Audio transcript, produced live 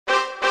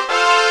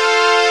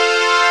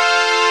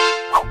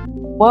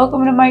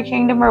Welcome to my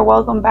kingdom, or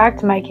welcome back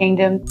to my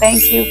kingdom.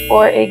 Thank you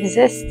for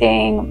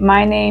existing.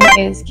 My name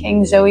is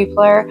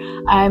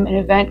KingZoePLUR. I'm an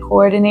event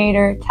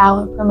coordinator,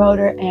 talent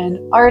promoter, and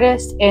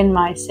artist in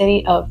my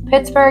city of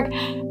Pittsburgh.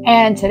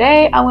 And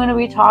today I'm going to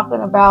be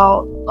talking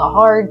about the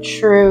hard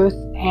truth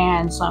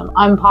and some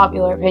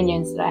unpopular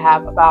opinions that I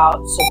have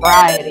about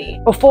sobriety.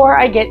 Before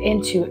I get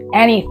into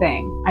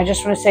anything, I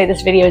just want to say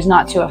this video is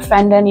not to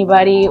offend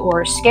anybody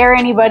or scare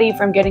anybody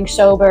from getting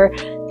sober.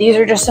 These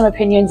are just some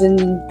opinions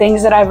and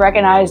things that I've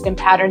recognized and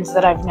patterns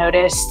that I've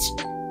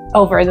noticed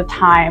over the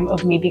time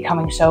of me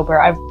becoming sober.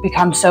 I've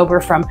become sober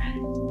from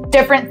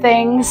different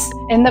things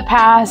in the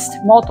past,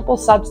 multiple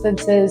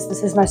substances.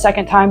 This is my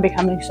second time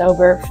becoming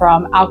sober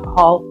from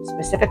alcohol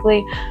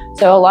specifically.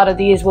 So a lot of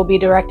these will be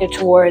directed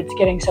towards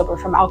getting sober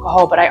from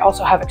alcohol, but I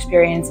also have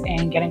experience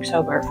in getting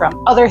sober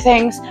from other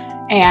things.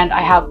 And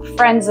I have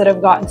friends that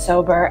have gotten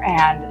sober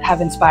and have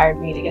inspired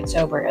me to get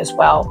sober as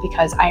well,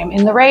 because I am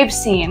in the rave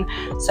scene.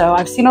 So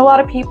I've seen a lot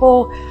of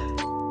people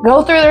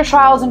go through their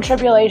trials and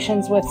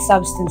tribulations with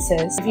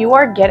substances. If you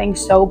are getting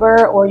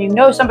sober, or you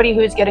know somebody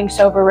who is getting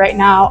sober right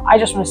now, I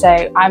just want to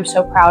say I'm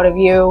so proud of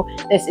you.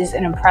 This is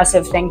an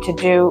impressive thing to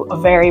do, a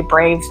very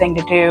brave thing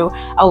to do.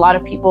 A lot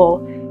of people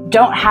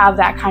don't have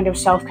that kind of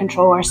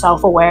self-control or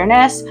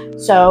self-awareness.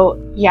 So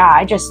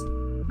yeah,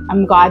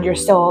 I'm glad you're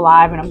still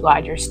alive, and I'm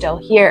glad you're still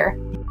here.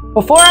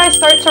 Before I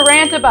start to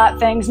rant about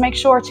things, make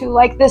sure to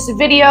like this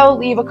video,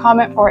 leave a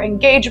comment for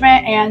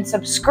engagement, and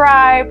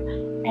subscribe.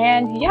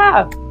 And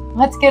yeah,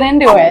 let's get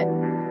into it.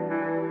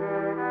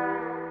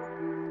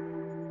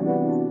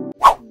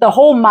 The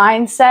whole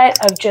mindset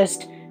of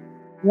just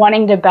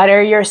wanting to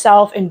better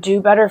yourself and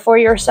do better for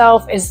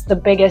yourself is the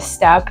biggest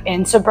step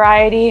in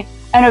sobriety.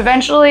 And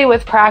eventually,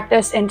 with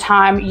practice and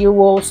time, you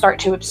will start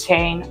to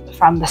abstain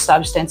from the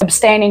substance.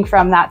 Abstaining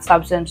from that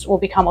substance will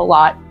become a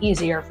lot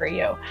easier for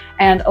you.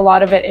 And a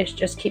lot of it is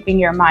just keeping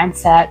your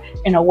mindset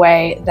in a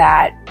way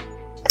that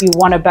you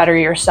want to better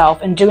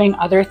yourself and doing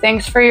other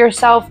things for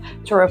yourself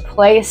to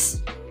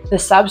replace the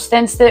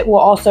substance that will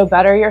also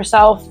better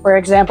yourself. For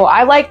example,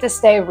 I like to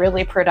stay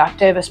really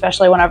productive,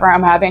 especially whenever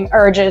I'm having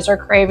urges or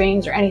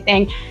cravings or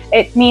anything.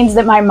 It means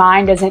that my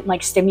mind isn't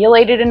like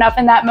stimulated enough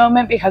in that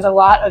moment, because a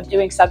lot of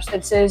doing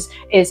substances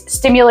is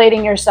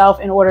stimulating yourself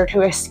in order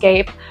to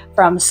escape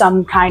from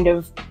some kind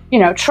of,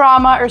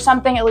 trauma or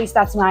something. At least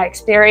that's my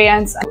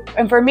experience.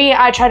 And for me,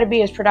 I try to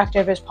be as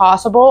productive as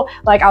possible.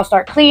 Like, I'll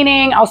start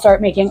cleaning, I'll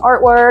start making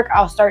artwork,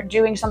 I'll start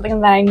doing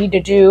something that I need to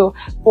do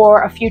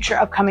for a future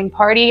upcoming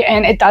party.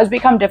 And it does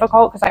become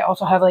difficult because I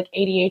also have like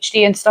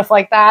ADHD and stuff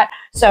like that.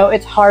 So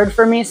it's hard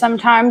for me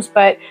sometimes,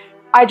 but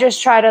I just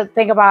try to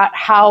think about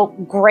how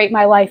great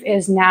my life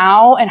is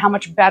now and how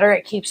much better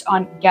it keeps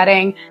on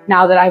getting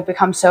now that I've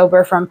become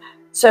sober from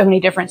so many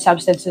different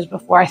substances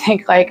before. I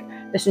think like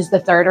this is the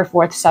third or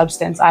fourth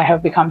substance I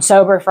have become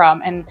sober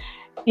from, and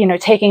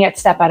taking it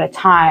step at a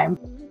time.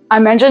 I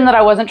mentioned that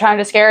I wasn't trying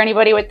to scare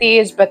anybody with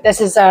these, but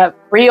this is a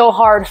real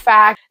hard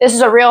fact. This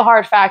is a real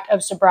hard fact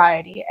of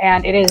sobriety,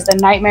 and it is the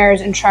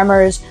nightmares and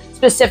tremors.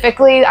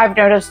 Specifically, I've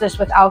noticed this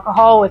with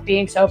alcohol, with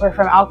being sober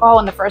from alcohol.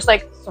 In the first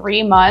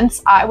 3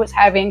 months, I was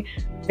having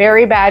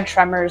very bad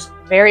tremors,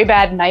 very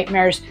bad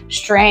nightmares,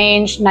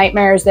 strange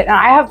nightmares and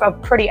I have a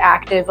pretty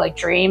active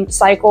dream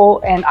cycle,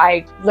 and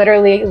I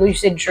literally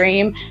lucid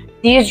dream.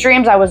 These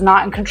dreams, I was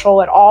not in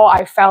control at all.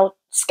 I felt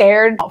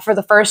scared. For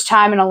the first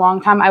time in a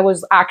long time, I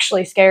was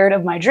actually scared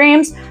of my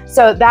dreams.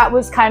 So that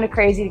was kind of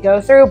crazy to go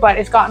through, but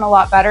it's gotten a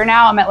lot better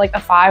now. I'm at the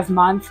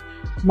 5-month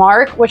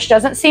mark, which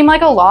doesn't seem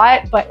like a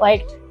lot, but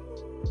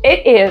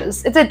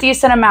it's a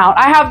decent amount.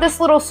 I have this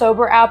little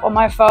sober app on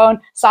my phone.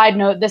 Side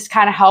note, this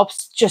kind of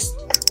helps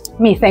just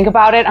me think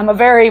about it. I'm a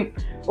very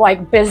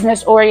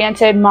business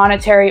oriented,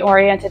 monetary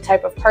oriented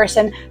type of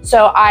person.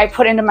 So I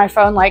put into my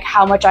phone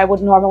how much I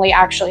would normally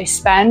actually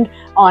spend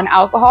on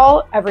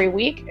alcohol every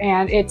week.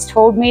 And it's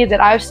told me that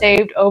I've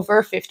saved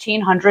over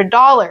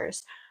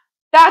 $1,500.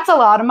 That's a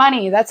lot of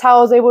money. That's how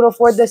I was able to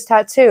afford this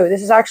tattoo.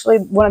 This is actually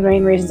one of the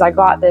main reasons I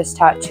got this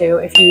tattoo.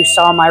 If you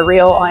saw my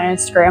reel on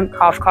Instagram,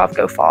 cough, cough,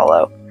 go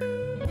follow.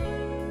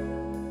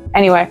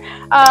 Anyway,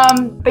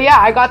 but yeah,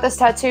 I got this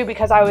tattoo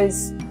because I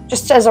was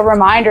just as a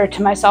reminder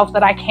to myself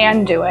that I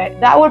can do it.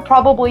 That would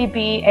probably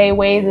be a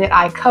way that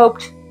I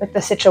coped with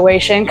the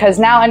situation, because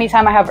now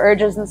anytime I have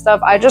urges and stuff,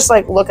 I just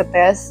look at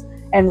this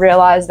and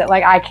realize that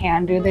I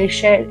can do this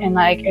shit, and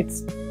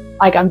it's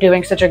I'm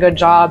doing such a good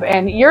job,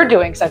 and you're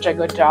doing such a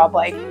good job.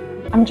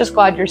 I'm just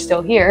glad you're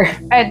still here.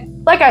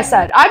 And like I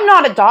said, I'm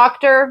not a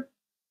doctor.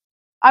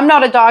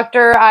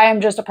 I am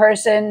just a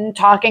person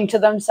talking to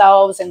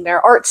themselves in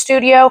their art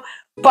studio.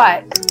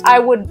 But I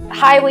would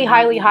highly,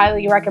 highly,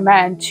 highly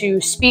recommend to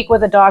speak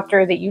with a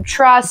doctor that you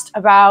trust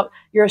about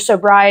your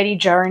sobriety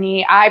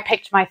journey. I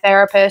picked my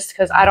therapist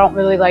because I don't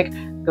really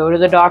go to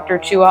the doctor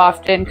too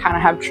often, kind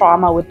of have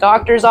trauma with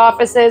doctor's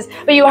offices,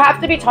 but you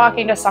have to be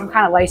talking to some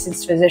kind of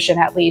licensed physician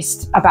at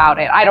least about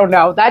it. I don't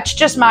know. That's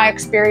just my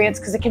experience,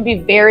 because it can be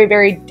very,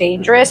 very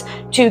dangerous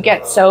to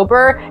get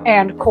sober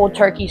and cold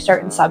turkey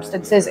certain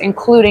substances,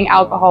 including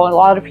alcohol. And a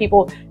lot of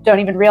people don't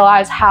even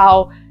realize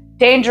how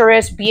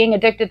dangerous being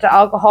addicted to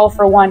alcohol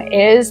for one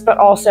is, but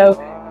also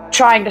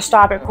trying to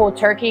stop it cold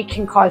turkey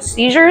can cause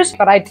seizures.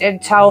 But I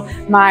did tell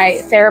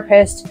my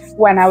therapist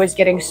when I was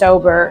getting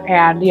sober,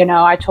 and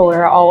I told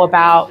her all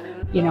about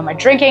my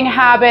drinking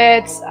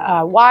habits,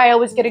 why I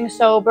was getting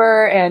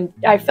sober, and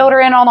I filled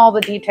her in on all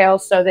the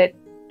details so that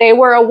they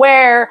were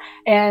aware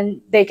and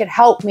they could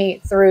help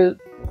me through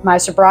my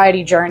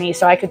sobriety journey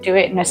so I could do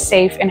it in a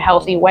safe and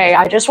healthy way.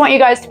 I just want you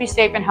guys to be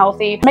safe and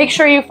healthy. Make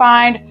sure you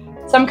find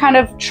some kind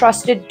of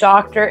trusted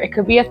doctor. It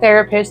could be a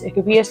therapist, it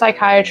could be a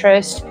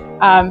psychiatrist.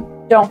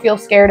 Don't feel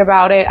scared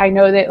about it. I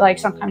know that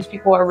sometimes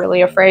people are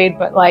really afraid,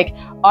 but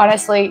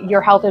honestly,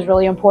 your health is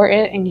really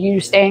important, and you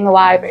staying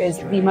alive is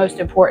the most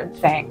important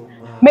thing.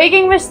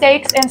 Making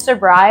mistakes in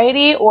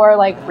sobriety or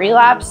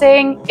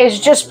relapsing is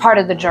just part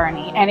of the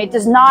journey, and it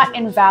does not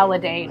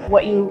invalidate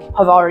what you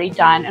have already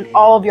done and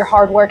all of your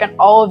hard work and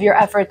all of your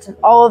efforts and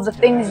all of the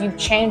things you've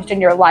changed in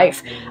your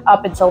life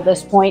up until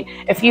this point.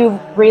 If you've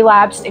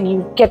relapsed and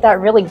you get that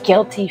really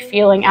guilty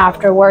feeling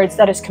afterwards,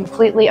 that is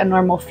completely a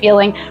normal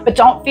feeling, but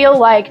don't feel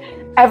like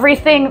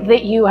everything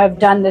that you have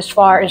done this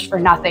far is for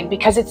nothing,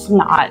 because it's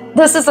not.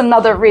 This is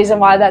another reason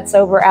why that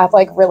sober app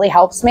really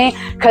helps me,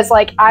 because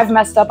I've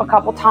messed up a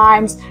couple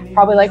times,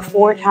 probably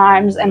 4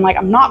 times, and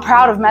I'm not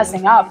proud of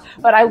messing up,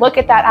 but I look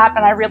at that app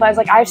and I realize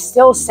I've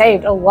still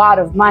saved a lot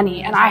of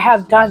money, and I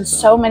have done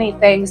so many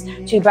things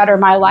to better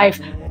my life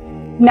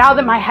now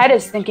that my head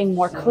is thinking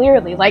more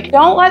clearly.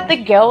 Don't let the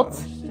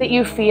guilt that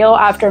you feel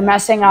after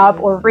messing up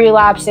or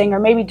relapsing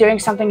or maybe doing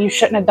something you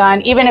shouldn't have done,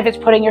 even if it's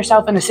putting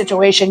yourself in a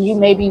situation you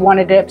maybe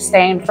wanted to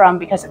abstain from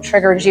because it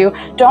triggers you,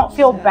 don't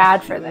feel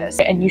bad for this.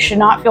 And you should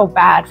not feel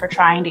bad for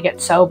trying to get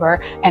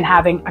sober and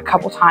having a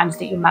couple times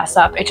that you mess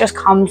up. It just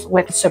comes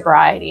with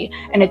sobriety,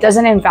 and it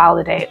doesn't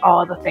invalidate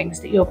all of the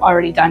things that you have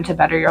already done to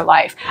better your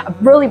life. A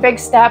really big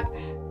step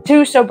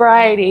to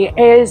sobriety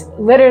is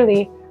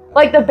literally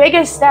the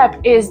biggest step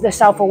is the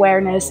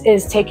self-awareness,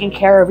 is taking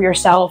care of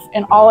yourself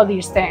and all of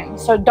these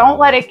things. So don't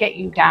let it get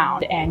you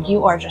down. And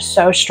you are just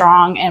so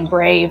strong and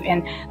brave,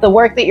 and the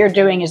work that you're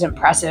doing is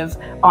impressive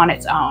on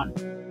its own.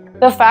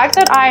 The fact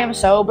that I am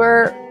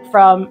sober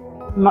from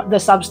the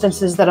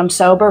substances that I'm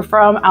sober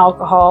from,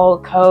 alcohol,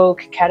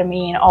 coke,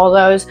 ketamine, all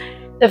those,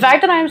 the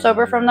fact that I am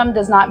sober from them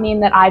does not mean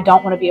that I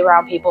don't want to be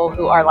around people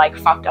who are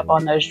fucked up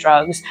on those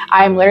drugs.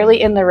 I am literally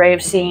in the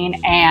rave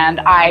scene, and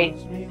I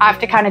have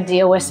to kind of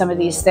deal with some of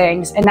these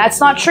things. And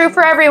that's not true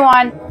for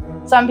everyone.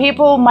 Some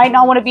people might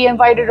not want to be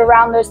invited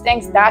around those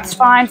things. That's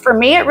fine. For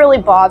me, it really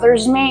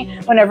bothers me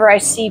whenever I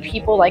see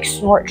people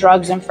snort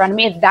drugs in front of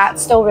me. That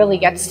still really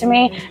gets to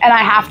me. And I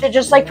have to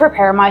just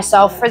prepare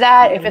myself for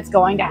that if it's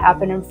going to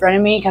happen in front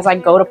of me, because I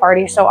go to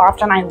parties so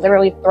often. I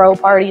literally throw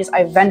parties.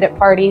 I vend at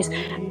parties.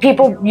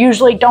 People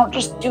usually don't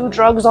just do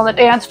drugs on the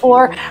dance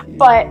floor.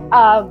 But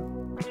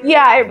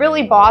yeah, it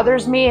really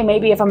bothers me. And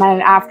maybe if I'm at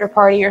an after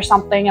party or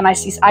something and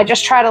I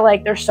just try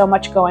to there's so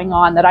much going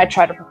on that I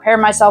try to prepare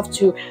myself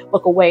to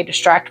look away,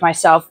 distract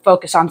myself,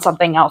 focus on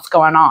something else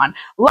going on.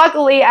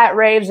 Luckily at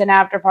raves and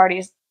after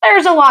parties,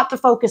 there's a lot to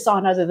focus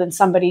on other than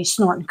somebody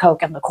snorting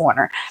coke in the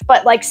corner.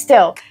 But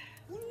still,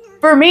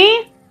 for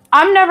me,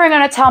 I'm never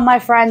going to tell my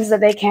friends that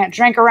they can't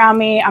drink around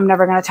me. I'm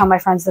never going to tell my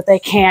friends that they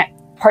can't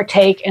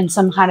partake in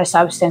some kind of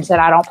substance that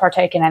I don't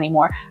partake in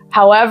anymore.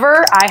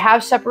 However, I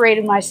have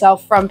separated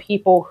myself from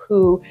people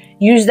who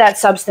use that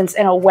substance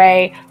in a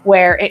way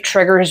where it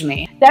triggers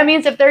me. That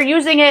means if they're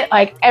using it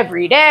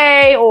every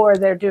day, or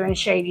they're doing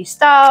shady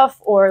stuff,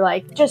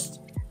 or just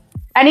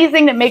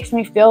anything that makes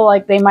me feel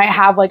they might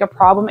have a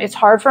problem, it's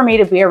hard for me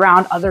to be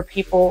around other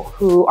people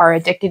who are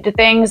addicted to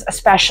things,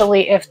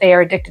 especially if they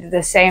are addicted to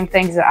the same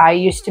things that I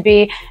used to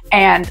be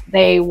and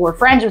they were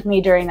friends with me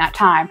during that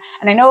time.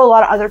 And I know a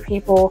lot of other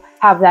people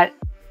have that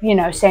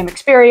same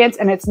experience,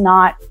 and it's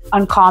not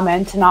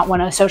uncommon to not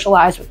want to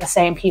socialize with the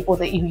same people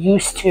that you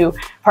used to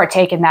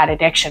partake in that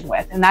addiction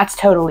with. And that's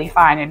totally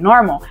fine and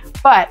normal.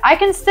 But I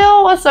can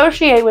still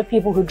associate with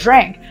people who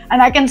drink, and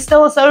I can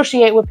still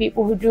associate with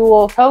people who do a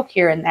little coke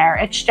here and there.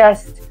 It's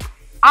just,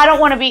 I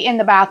don't want to be in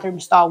the bathroom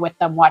stall with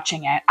them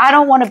watching it. I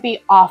don't want to be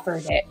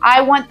offered it.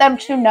 I want them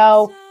to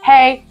know,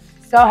 hey,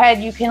 go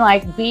ahead, you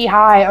can be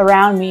high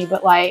around me,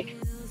 but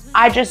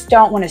I just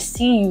don't want to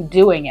see you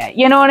doing it.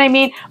 You know what I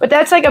mean? But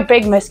that's a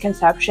big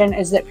misconception,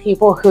 is that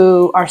people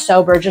who are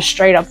sober just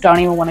straight up don't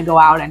even want to go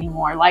out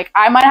anymore.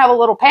 I might have a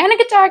little panic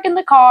attack in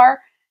the car,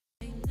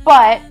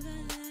 but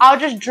I'll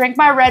just drink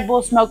my Red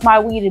Bull, smoke my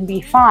weed, and be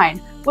fine.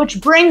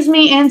 Which brings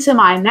me into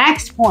my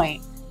next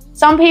point.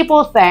 Some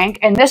people think,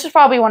 and this is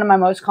probably one of my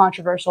most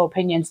controversial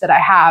opinions that I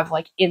have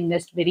in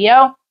this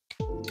video.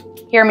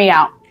 Hear me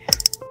out.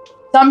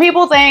 Some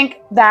people think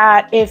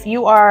that if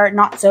you are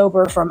not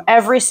sober from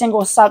every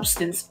single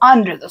substance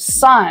under the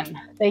sun,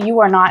 that you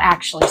are not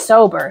actually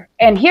sober.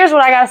 And here's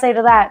what I gotta say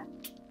to that.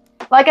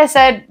 Like I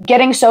said,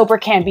 getting sober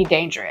can be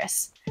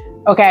dangerous.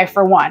 Okay,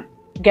 for one,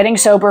 getting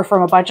sober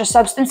from a bunch of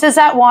substances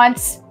at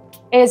once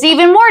is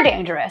even more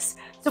dangerous.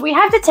 So we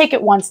have to take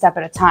it one step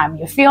at a time.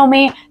 You feel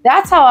me?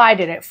 That's how I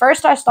did it.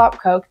 First I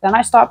stopped coke, then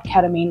I stopped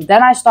ketamine,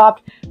 then I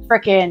stopped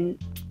freaking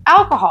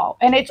alcohol.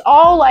 And it's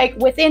all like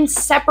within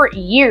separate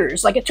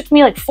years. Like it took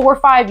me like 4 or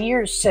 5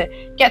 years to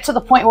get to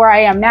the point where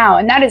I am now.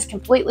 And that is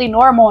completely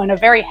normal and a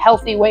very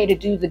healthy way to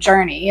do the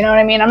journey. You know what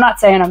I mean? I'm not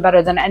saying I'm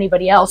better than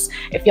anybody else.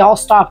 If y'all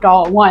stopped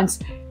all at once,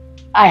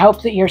 I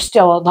hope that you're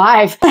still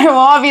alive. Well,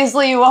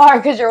 obviously you are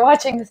because you're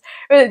watching this.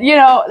 You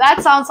know,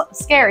 that sounds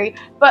scary,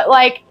 but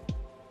like,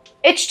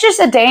 it's just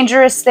a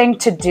dangerous thing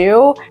to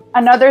do.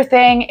 Another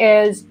thing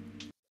is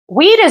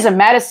weed is a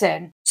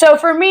medicine. So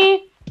for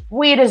me,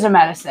 weed is a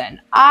medicine.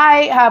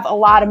 I have a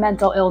lot of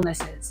mental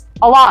illnesses,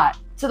 a lot,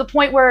 to the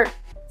point where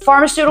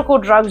pharmaceutical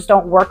drugs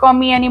don't work on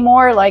me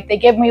anymore. Like they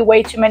give me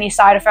way too many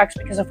side effects,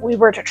 because if we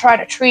were to try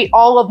to treat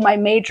all of my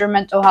major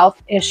mental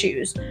health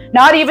issues,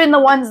 not even the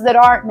ones that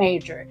aren't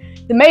major,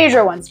 the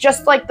major ones,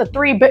 just like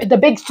the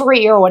big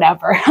three or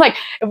whatever. Like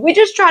if we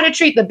just try to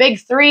treat the big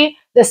three,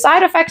 the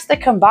side effects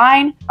that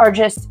combine are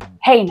just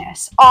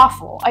heinous,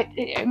 awful.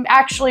 It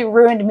actually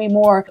ruined me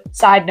more.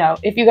 Side note,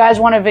 if you guys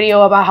want a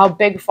video about how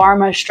big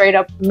pharma straight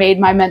up made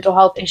my mental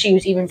health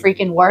issues even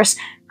freaking worse,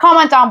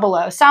 comment down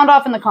below, sound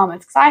off in the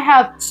comments, because I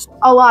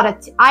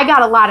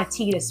got a lot of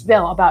tea to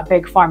spill about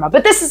big pharma,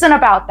 but this isn't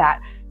about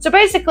that. So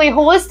basically,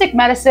 holistic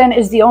medicine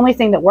is the only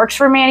thing that works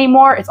for me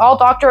anymore. It's all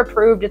doctor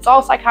approved. It's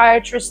all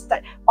psychiatrist,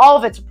 all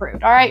of it's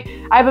approved, all right?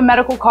 I have a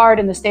medical card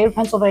in the state of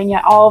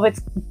Pennsylvania. All of it's,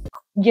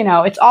 you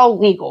know, it's all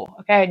legal,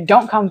 okay?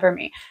 Don't come for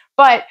me.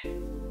 But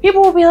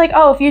people will be like,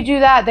 oh, if you do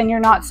that, then you're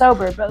not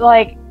sober. But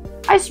like,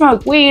 I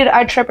smoke weed,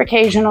 I trip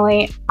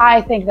occasionally. I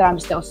think that I'm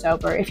still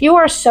sober. If you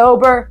are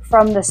sober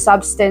from the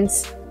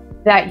substance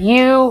that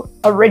you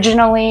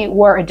originally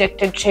were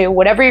addicted to,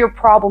 whatever your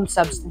problem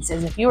substance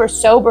is, if you are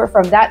sober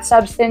from that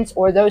substance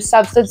or those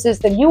substances,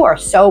 then you are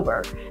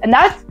sober. And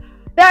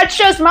that's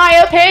just my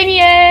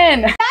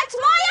opinion. That's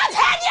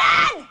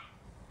my opinion!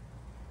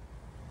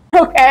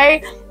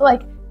 Okay?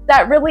 Like,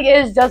 that really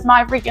is just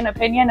my freaking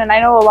opinion. And I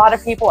know a lot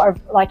of people are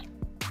like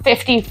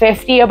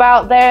 50-50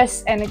 about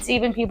this, and it's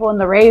even people in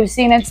the rave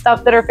scene and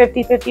stuff that are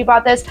 50-50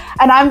 about this,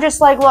 and I'm just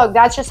like, look,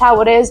 that's just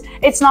how it is.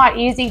 It's not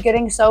easy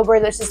getting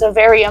sober. This is a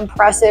very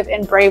impressive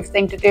and brave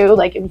thing to do.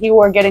 Like, if you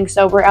are getting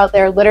sober out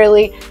there,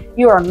 literally,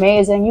 you are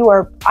amazing.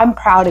 I'm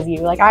proud of you.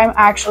 Like, I'm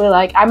actually,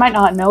 like, I might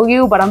not know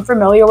you, but I'm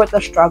familiar with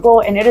the struggle,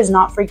 and it is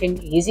not freaking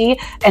easy.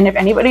 And if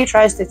anybody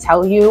tries to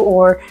tell you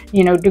or,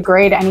 you know,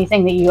 degrade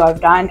anything that you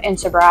have done in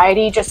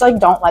sobriety, just like,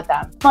 don't let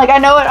them. Like, I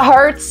know it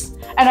hurts,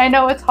 and I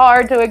know it's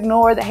hard to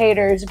ignore the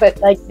haters, but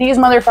like, these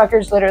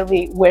motherfuckers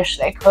literally wish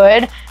they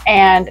could.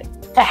 And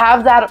to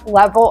have that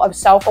level of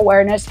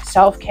self-awareness,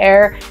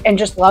 self-care, and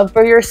just love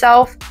for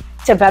yourself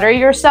to better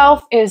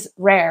yourself is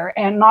rare.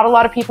 And not a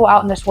lot of people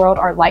out in this world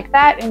are like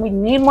that. And we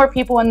need more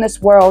people in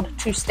this world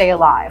to stay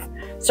alive.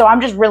 So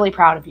I'm just really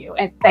proud of you.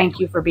 And thank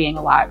you for being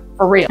alive,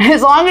 for real.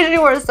 As long as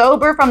you are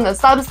sober from the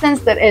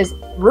substance that is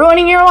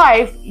ruining your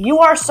life, you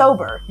are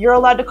sober. You're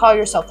allowed to call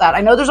yourself that.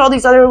 I know there's all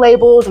these other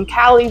labels and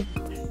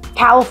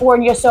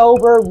California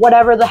sober,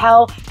 whatever the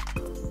hell.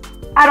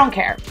 I don't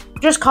care.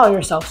 Just call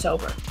yourself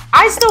sober.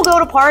 I still go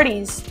to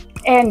parties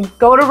and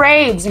go to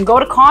raves and go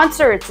to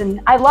concerts, and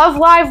I love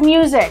live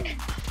music.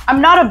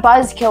 I'm not a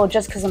buzzkill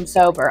just because I'm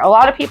sober. A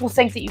lot of people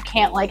think that you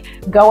can't like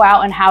go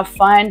out and have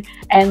fun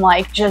and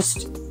like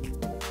just,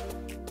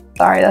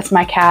 sorry, that's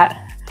my cat.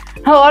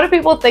 A lot of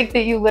people think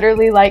that you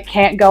literally like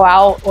can't go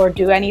out or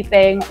do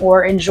anything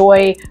or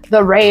enjoy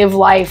the rave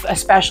life,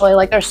 especially.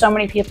 Like, there's so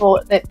many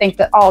people that think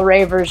that all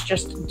ravers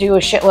just do a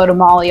shitload of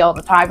Molly all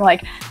the time.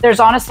 Like,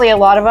 there's honestly a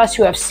lot of us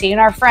who have seen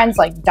our friends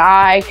like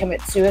die, commit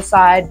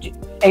suicide,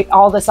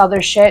 all this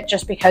other shit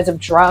just because of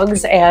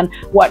drugs and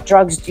what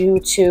drugs do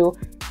to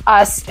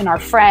us and our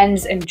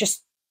friends, and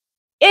just,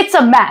 it's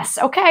a mess,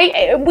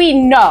 okay? We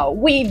know,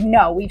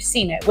 we've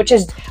seen it, which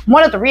is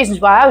one of the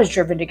reasons why I was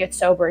driven to get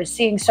sober, is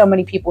seeing so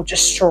many people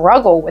just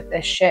struggle with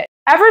this shit.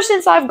 Ever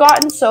since I've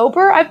gotten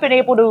sober, I've been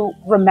able to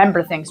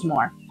remember things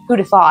more. Who'd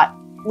have thought?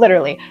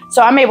 Literally.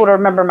 So I'm able to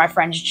remember my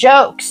friends'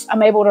 jokes.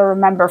 I'm able to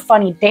remember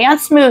funny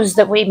dance moves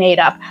that we made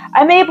up.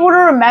 I'm able to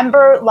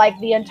remember like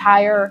the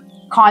entire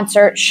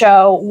concert,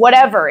 show,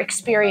 whatever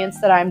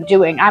experience that I'm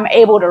doing. I'm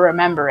able to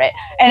remember it.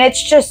 And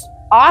it's just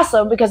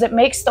awesome because it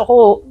makes the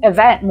whole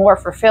event more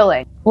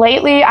fulfilling.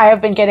 Lately, I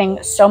have been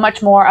getting so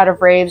much more out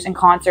of raves and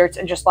concerts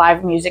and just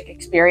live music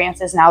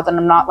experiences now that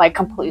I'm not like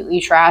completely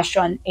trashed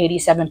on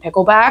 87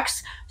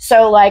 picklebacks.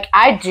 So like,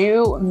 I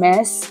do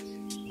miss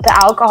the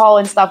alcohol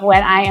and stuff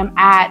when I am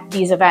at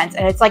these events.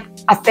 And it's like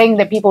a thing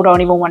that people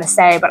don't even want to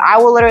say, but I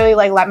will literally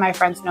like let my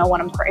friends know when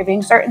I'm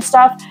craving certain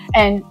stuff.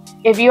 And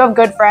if you have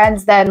good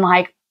friends, then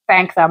like,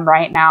 thank them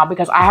right now,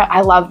 because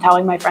I love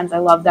telling my friends I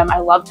love them. I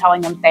love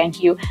telling them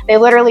thank you. They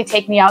literally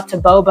take me out to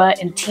boba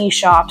and tea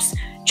shops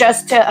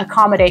just to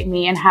accommodate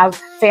me and have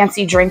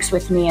fancy drinks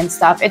with me and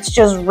stuff. It's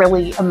just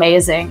really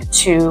amazing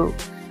to,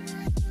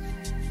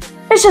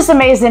 it's just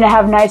amazing to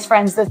have nice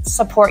friends that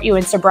support you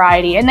in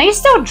sobriety, and they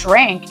still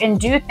drink and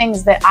do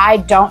things that I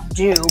don't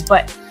do,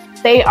 but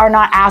they are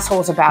not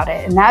assholes about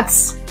it. And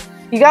that's,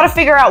 you got to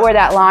figure out where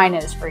that line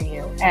is for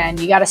you, and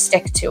you got to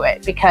stick to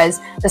it,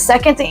 because the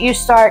second that you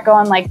start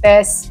going like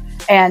this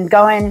and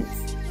going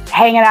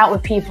hanging out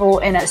with people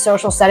in a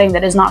social setting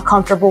that is not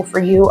comfortable for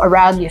you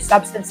around these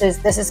substances,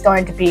 this is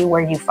going to be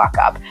where you fuck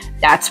up.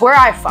 That's where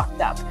I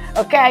fucked up,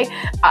 okay?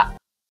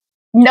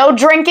 No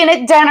drinking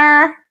at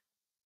dinner.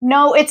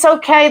 No, it's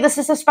okay. This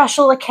is a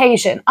special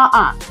occasion.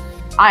 I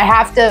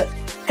have to,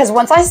 because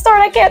once I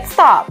start, I can't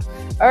stop,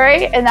 all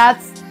right? And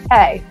that's,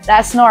 hey,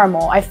 that's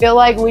normal. I feel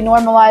like we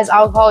normalize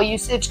alcohol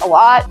usage a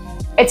lot.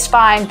 It's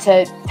fine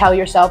to tell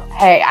yourself,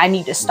 hey, I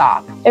need to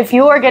stop. If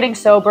you are getting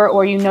sober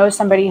or you know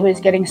somebody who is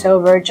getting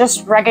sober,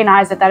 just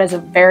recognize that that is a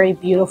very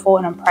beautiful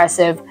and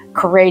impressive,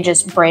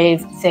 courageous,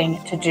 brave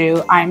thing to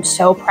do. I'm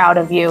so proud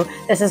of you.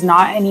 This is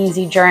not an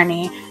easy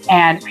journey,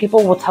 and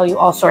people will tell you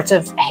all sorts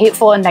of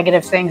hateful and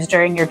negative things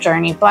during your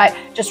journey, but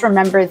just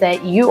remember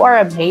that you are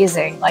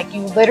amazing. Like,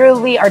 you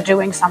literally are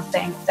doing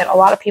something that a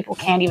lot of people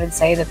can't even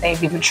say that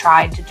they've even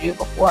tried to do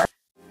before.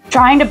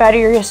 Trying to better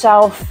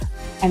yourself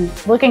and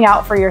looking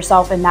out for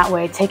yourself in that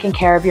way, taking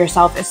care of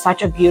yourself, is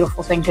such a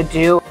beautiful thing to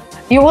do.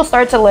 You will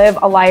start to live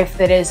a life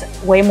that is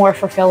way more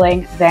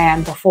fulfilling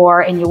than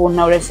before, and you will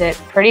notice it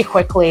pretty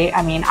quickly.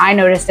 I mean, I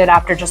noticed it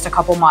after just a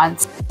couple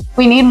months.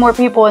 We need more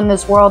people in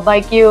this world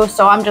like you,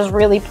 so I'm just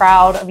really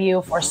proud of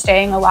you for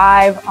staying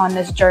alive on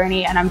this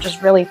journey, and I'm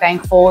just really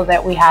thankful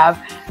that we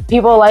have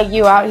people like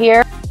you out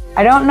here.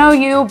 I don't know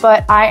you,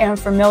 but I am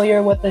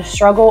familiar with the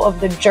struggle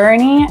of the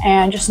journey,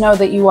 and just know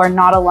that you are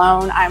not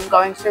alone. I'm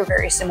going through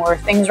very similar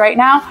things right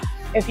now.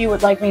 If you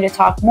would like me to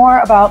talk more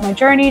about my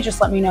journey,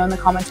 just let me know in the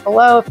comments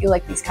below if you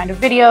like these kind of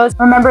videos.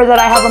 Remember that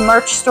I have a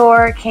merch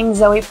store,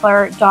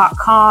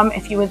 KingZoePLUR.com,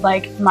 if you would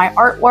like my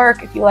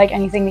artwork, if you like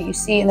anything that you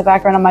see in the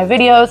background of my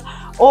videos,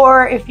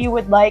 or if you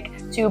would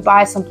like to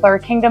buy some PLUR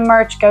Kingdom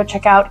merch, go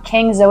check out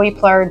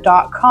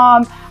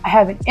KingZoePLUR.com. I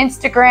have an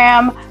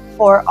Instagram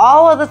for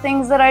all of the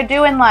things that I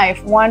do in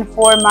life. One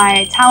for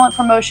my talent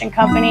promotion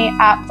company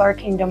at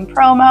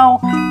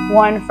PLURKingdomPromo,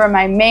 one for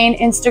my main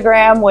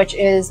Instagram, which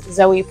is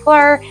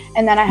Zoeplur,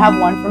 and then I have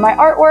one for my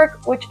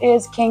artwork, which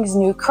is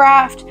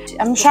KingsNewCraft.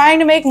 I'm trying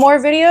to make more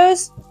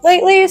videos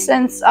lately,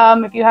 since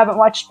if you haven't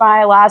watched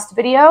my last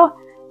video,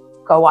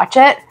 go watch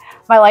it.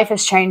 My life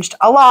has changed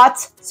a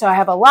lot, so I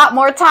have a lot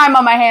more time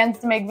on my hands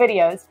to make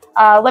videos.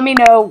 Let me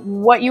know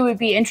what you would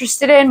be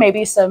interested in,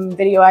 maybe some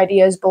video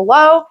ideas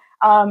below.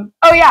 Oh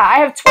yeah, I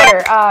have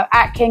Twitter,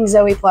 at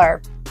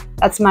KingZoePLUR.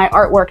 That's my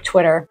artwork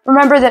Twitter.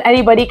 Remember that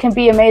anybody can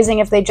be amazing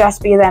if they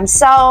just be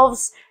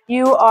themselves.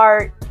 You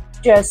are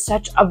just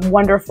such a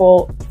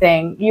wonderful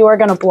thing. You are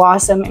gonna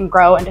blossom and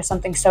grow into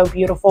something so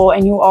beautiful,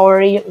 and you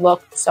already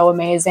look so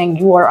amazing.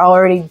 You are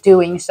already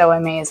doing so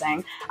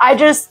amazing. I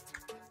just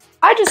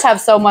have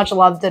so much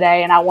love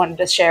today, and I wanted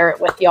to share it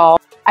with y'all.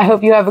 I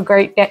hope you have a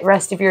great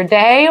rest of your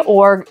day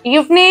or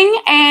evening,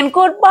 and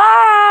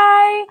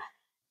goodbye.